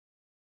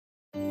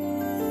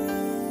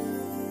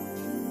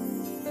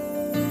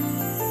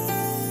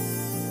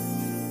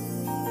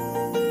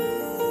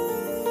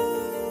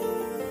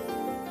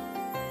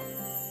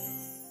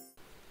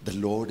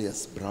Lord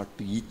has brought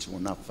to each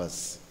one of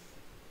us.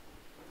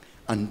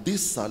 And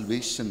this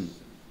salvation,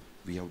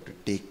 we have to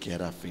take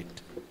care of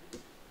it.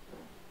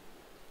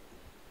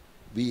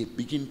 We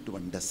begin to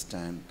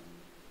understand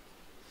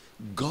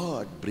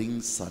God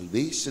brings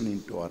salvation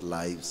into our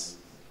lives.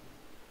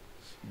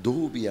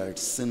 Though we are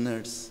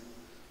sinners,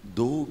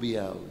 though we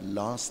have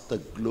lost the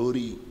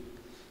glory,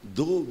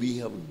 though we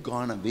have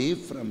gone away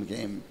from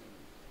Him,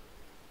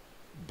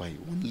 by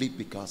only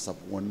because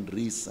of one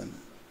reason,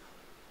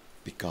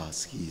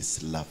 because He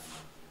is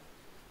love.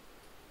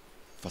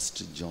 1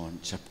 John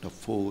chapter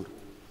 4,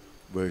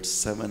 verse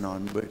 7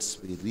 onwards,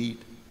 we read,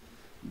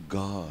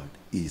 God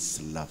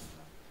is love.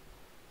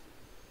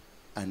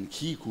 And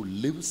he who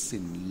lives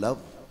in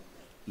love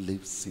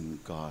lives in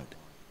God.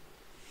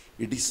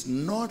 It is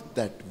not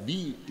that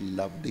we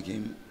loved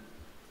Him,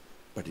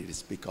 but it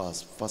is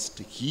because first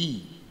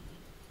He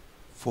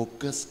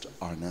focused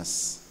on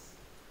us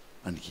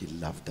and He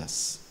loved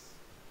us.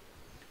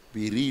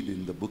 We read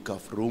in the book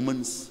of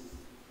Romans,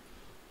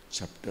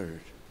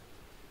 chapter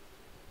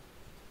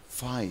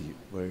 5,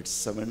 verse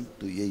 7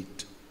 to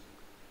 8.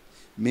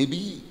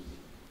 Maybe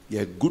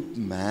a good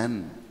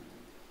man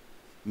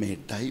may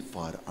die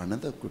for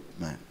another good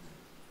man.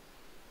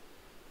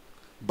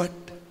 But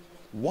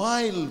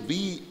while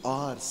we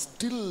are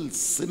still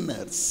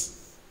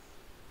sinners,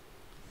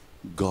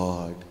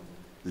 God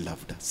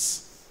loved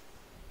us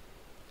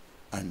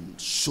and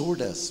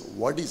showed us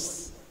what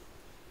is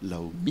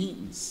love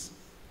means.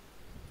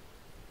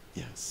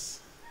 Yes.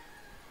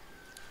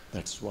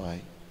 That's why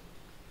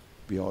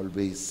we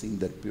always sing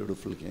that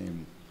beautiful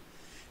hymn.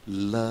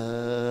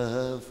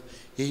 Love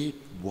it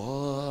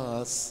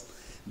was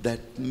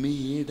that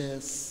made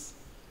us,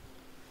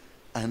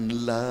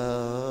 and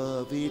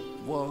love it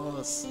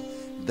was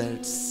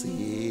that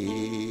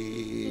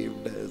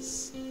saved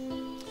us.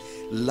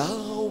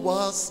 Love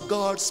was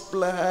God's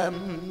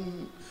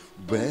plan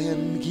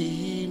when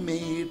He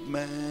made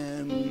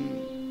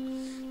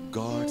man.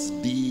 God's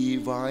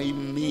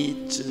divine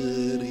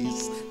nature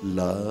is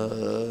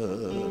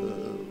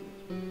love.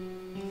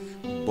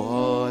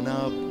 Born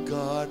of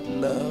God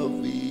love,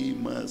 we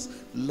must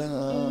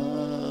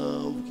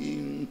love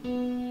Him.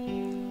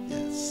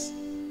 Yes,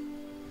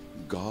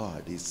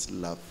 God is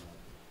love.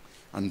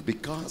 And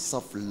because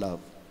of love,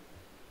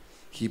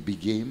 He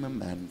became a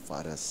man for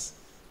us.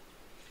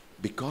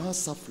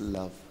 Because of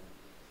love,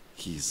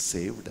 He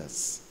saved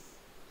us.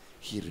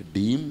 He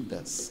redeemed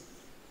us.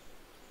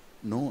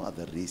 No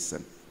other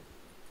reason.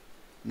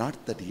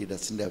 Not that He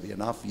doesn't have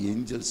enough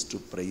angels to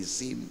praise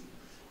Him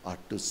or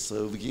to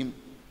serve Him.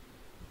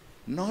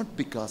 Not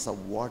because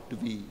of what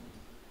we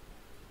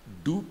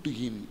do to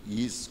Him,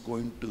 He is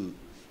going to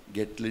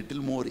get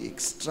little more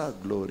extra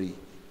glory.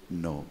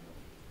 No.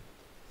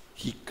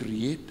 He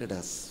created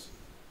us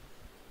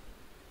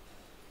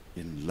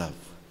in love.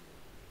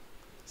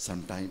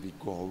 Sometimes we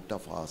go out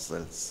of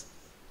ourselves.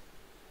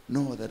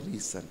 No other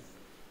reason.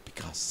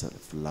 Because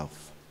of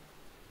love.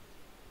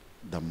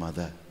 The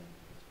mother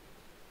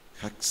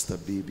hugs the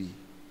baby,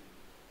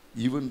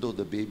 even though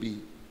the baby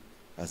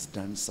has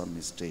done some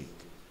mistake.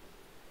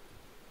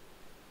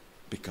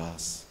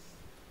 Because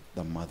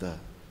the mother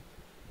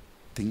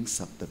thinks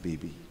of the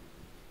baby.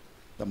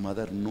 The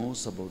mother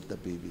knows about the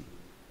baby.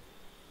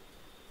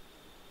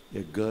 A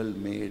girl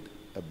made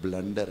a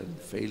blunder and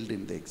failed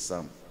in the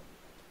exam.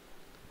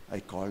 I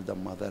called the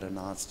mother and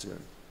asked her,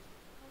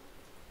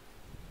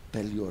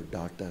 tell your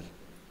daughter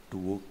to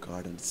work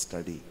hard and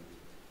study.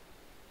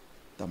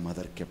 The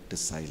mother kept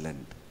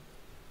silent.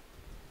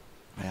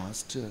 I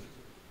asked her,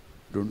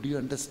 don't you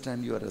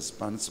understand your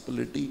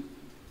responsibility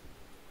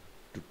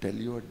to tell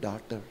your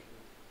daughter?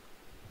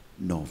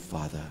 No,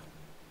 father,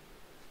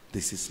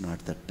 this is not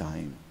the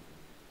time.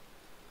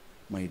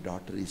 My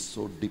daughter is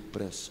so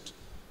depressed.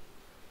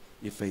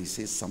 If I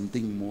say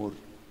something more,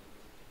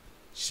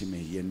 she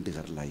may end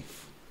her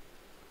life.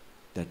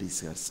 That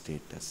is her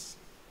status.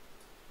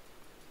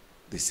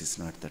 This is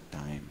not the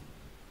time.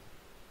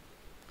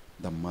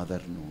 The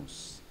mother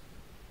knows.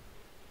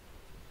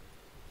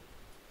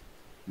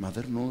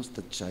 Mother knows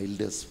the child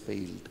has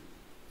failed.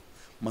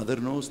 Mother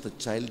knows the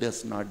child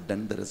has not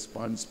done the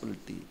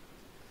responsibility.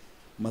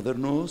 Mother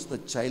knows the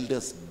child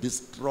has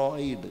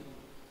destroyed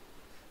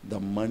the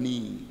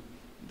money,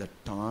 the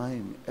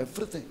time,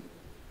 everything.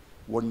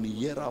 1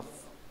 year off.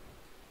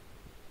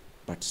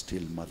 But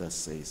still mother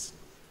says,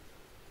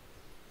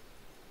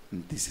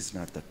 this is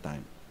not the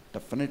time.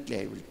 Definitely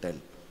I will tell,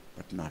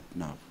 but not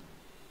now.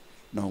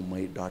 Now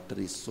my daughter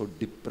is so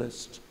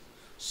depressed,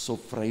 so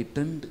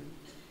frightened,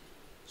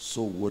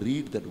 so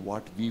worried that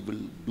what we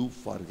will do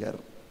for her.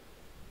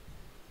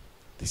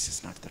 This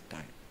is not the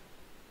time.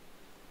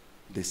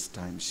 This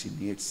time she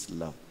needs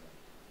love.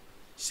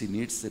 She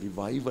needs a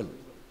revival.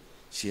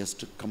 She has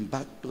to come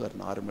back to her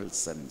normal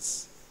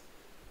sense.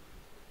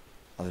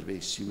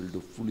 Otherwise she will do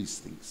foolish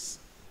things.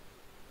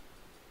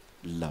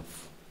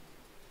 Love.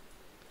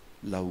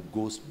 Love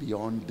goes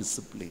beyond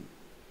discipline.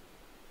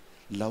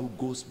 Love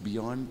goes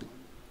beyond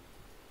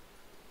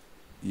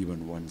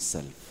even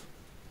oneself.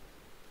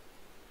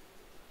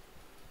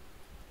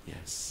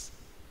 Yes.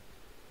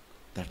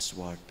 That's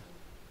what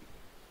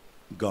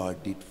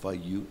God did for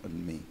you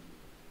and me.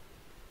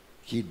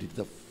 He did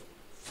the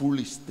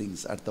foolish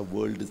things that the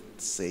world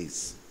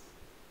says,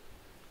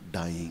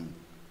 dying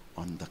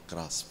on the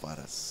cross for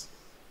us.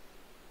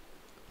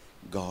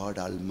 God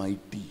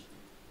Almighty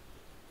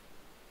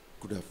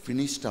could have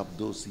finished up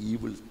those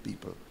evil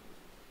people.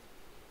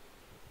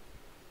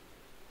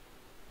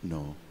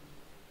 No.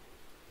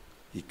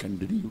 He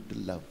continued to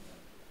love.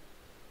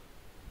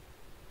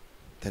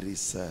 There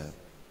is a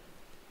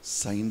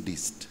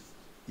scientist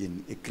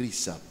in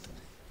Ekrishat,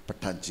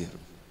 Patanjali.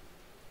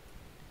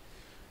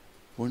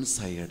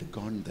 Once I had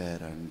gone there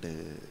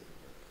and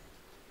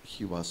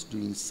he was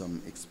doing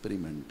some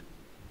experiment,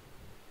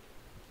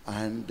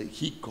 and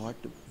he got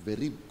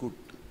very good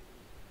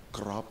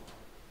crop.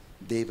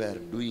 They were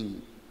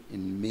doing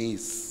in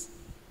maize,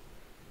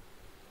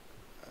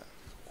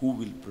 who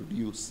will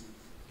produce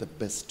the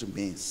best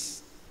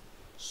maize.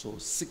 So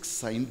 6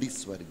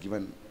 scientists were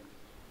given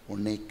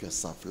 1 acre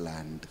of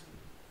land.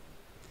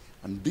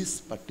 And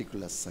this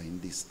particular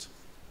scientist,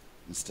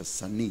 Mr.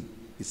 Sunny,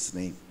 his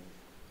name,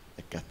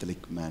 a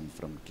Catholic man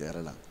from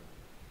Kerala,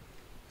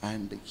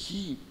 and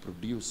he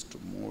produced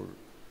more.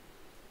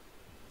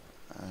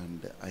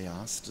 And I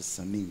asked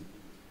Sunny,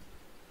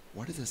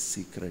 what is the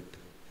secret?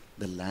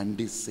 The land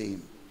is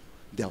same.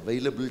 The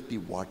availability,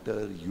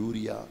 water,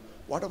 urea,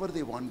 whatever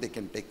they want, they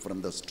can take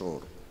from the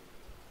store.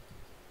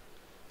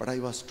 But I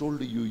was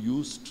told you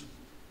used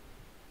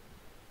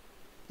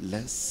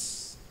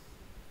less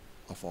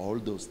of all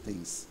those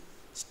things.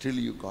 Still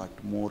you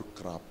got more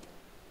crop.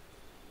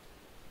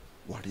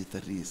 What is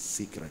the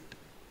secret?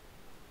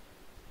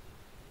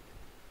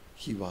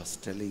 He was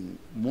telling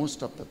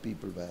most of the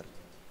people were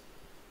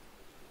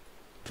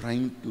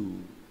trying to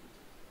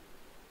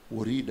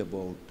worried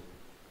about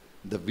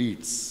the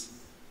weeds.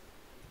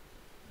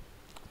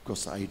 Of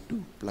course, I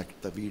too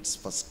plucked the weeds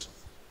first.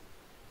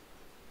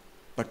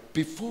 But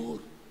before,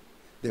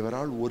 they were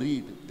all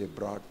worried. They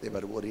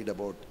were worried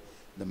about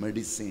the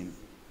medicine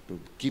to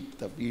keep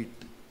the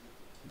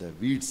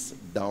weeds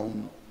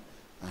down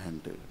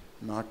and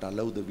not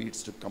allow the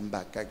weeds to come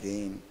back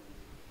again.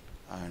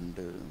 And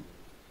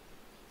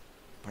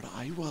but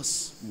I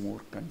was more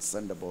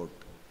concerned about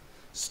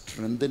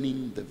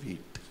strengthening the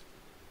wheat.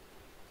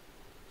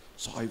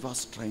 So I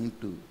was trying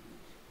to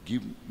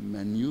give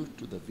manure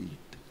to the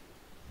wheat.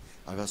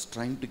 I was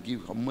trying to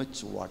give how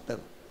much water,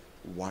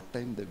 what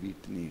time the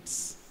wheat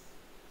needs.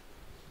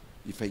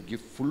 If I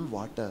give full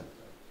water,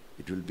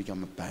 it will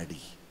become a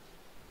paddy.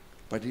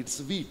 But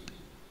it's wheat.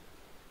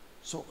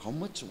 So how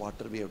much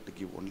water we have to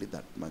give? Only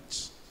that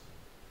much.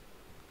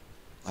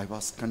 I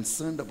was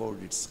concerned about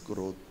its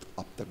growth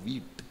of the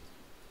wheat.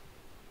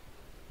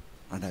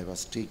 And I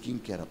was taking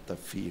care of the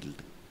field.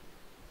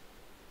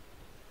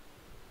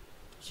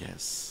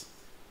 Yes.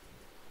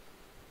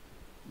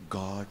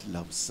 God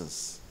loves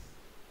us.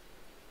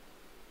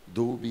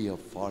 Though we have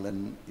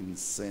fallen in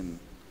sin,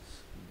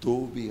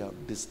 though we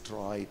have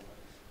destroyed,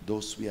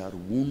 those we are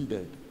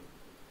wounded,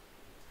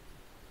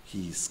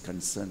 He is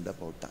concerned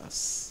about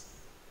us.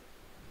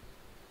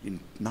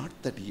 Not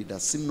that He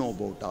doesn't know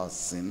about our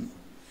sin,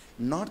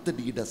 not that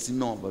He doesn't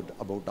know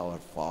about our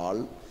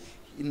fall,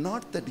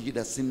 not that He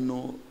doesn't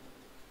know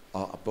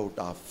about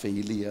our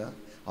failure,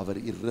 our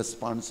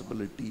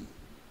irresponsibility,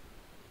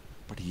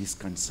 but He is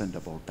concerned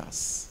about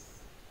us.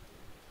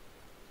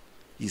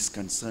 He is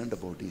concerned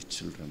about His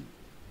children.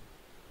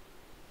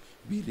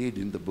 We read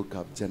in the book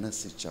of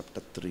Genesis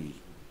chapter 3.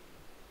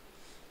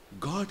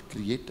 God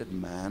created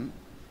man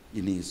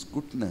in His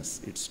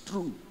goodness. It's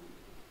true.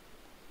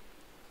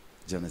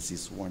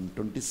 Genesis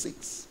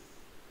 1:26.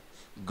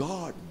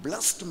 God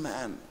blessed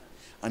man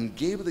and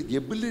gave the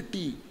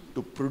ability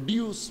to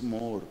produce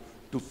more,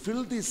 to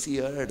fill this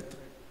earth,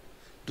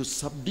 to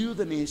subdue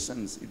the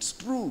nations. It's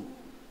true.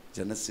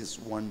 Genesis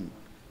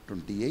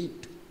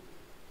 1:28.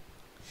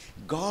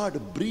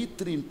 God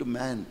breathed into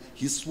man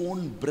His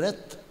own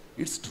breath.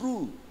 It's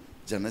true.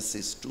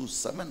 Genesis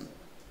 2:7.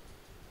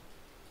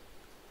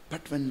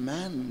 But when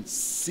man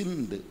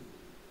sinned,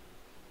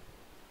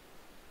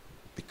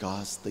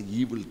 because the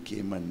evil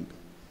came and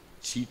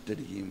cheated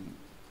him,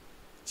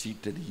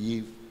 cheated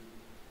Eve,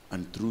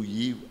 and through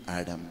Eve,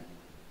 Adam,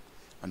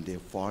 and they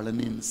have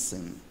fallen in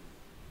sin,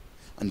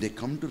 and they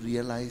come to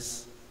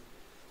realize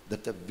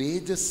that the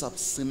wages of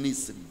sin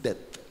is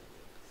death.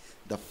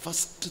 The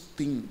first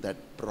thing that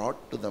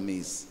brought to them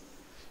is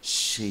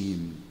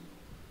shame.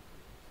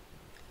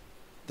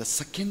 The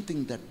second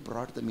thing that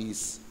brought them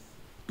is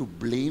to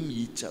blame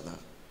each other,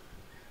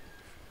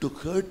 to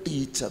hurt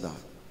each other.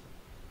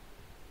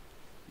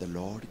 The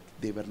Lord,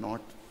 they were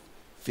not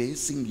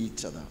facing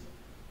each other.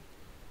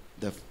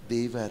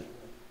 They were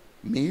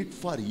made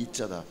for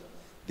each other.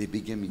 They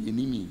became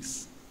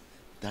enemies.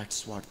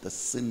 That's what the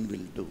sin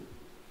will do.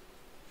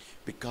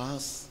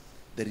 Because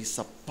there is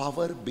a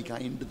power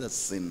behind the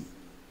sin,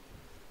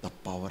 the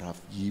power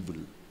of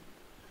evil,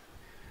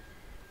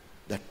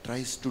 that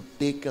tries to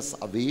take us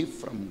away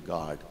from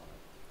God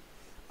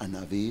and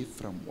away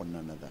from one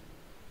another.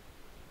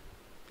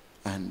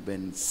 And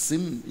when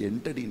sin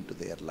entered into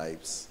their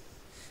lives,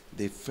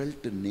 They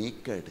felt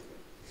naked.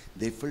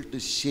 They felt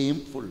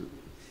shameful.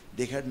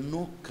 They had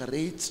no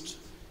courage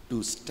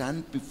to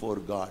stand before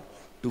God,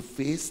 to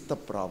face the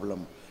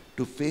problem,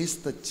 to face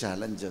the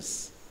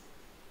challenges,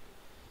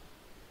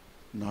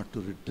 not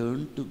to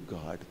return to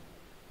God.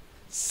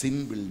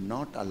 Sin will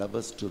not allow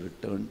us to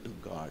return to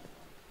God.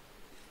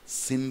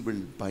 Sin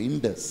will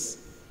bind us.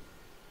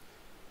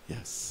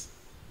 Yes.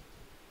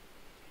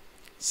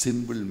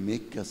 Sin will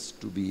make us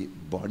to be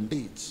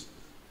bondage.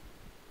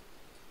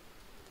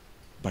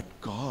 But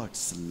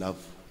God's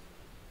love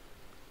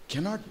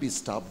cannot be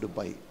stopped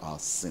by our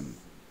sin.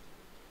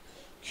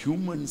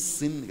 Human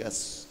sin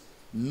has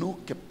no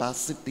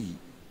capacity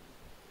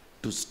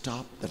to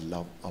stop the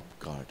love of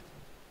God.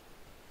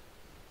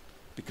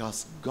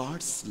 Because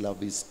God's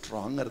love is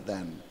stronger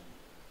than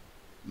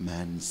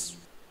man's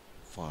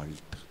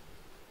fault.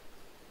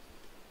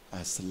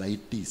 As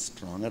light is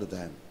stronger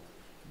than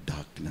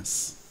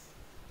darkness.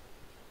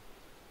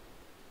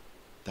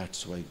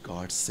 That's why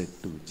God said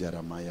to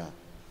Jeremiah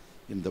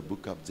in the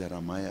book of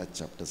Jeremiah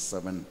chapter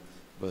 7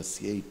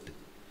 verse 8,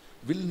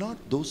 will not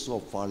those who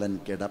have fallen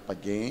get up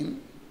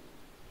again?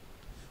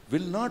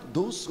 Will not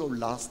those who have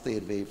lost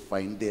their way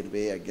find their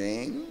way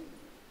again?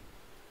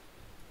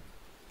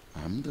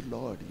 I am the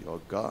Lord your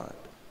God.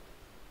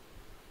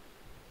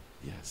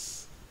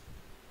 Yes,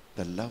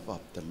 the love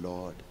of the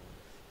Lord,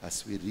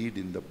 as we read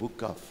in the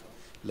book of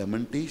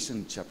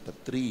Lamentation chapter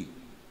 3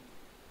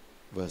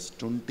 verse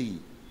 20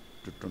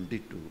 to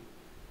 22.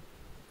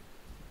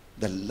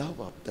 The love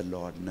of the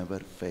Lord never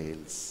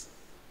fails.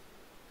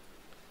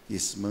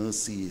 His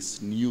mercy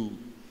is new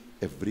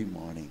every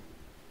morning.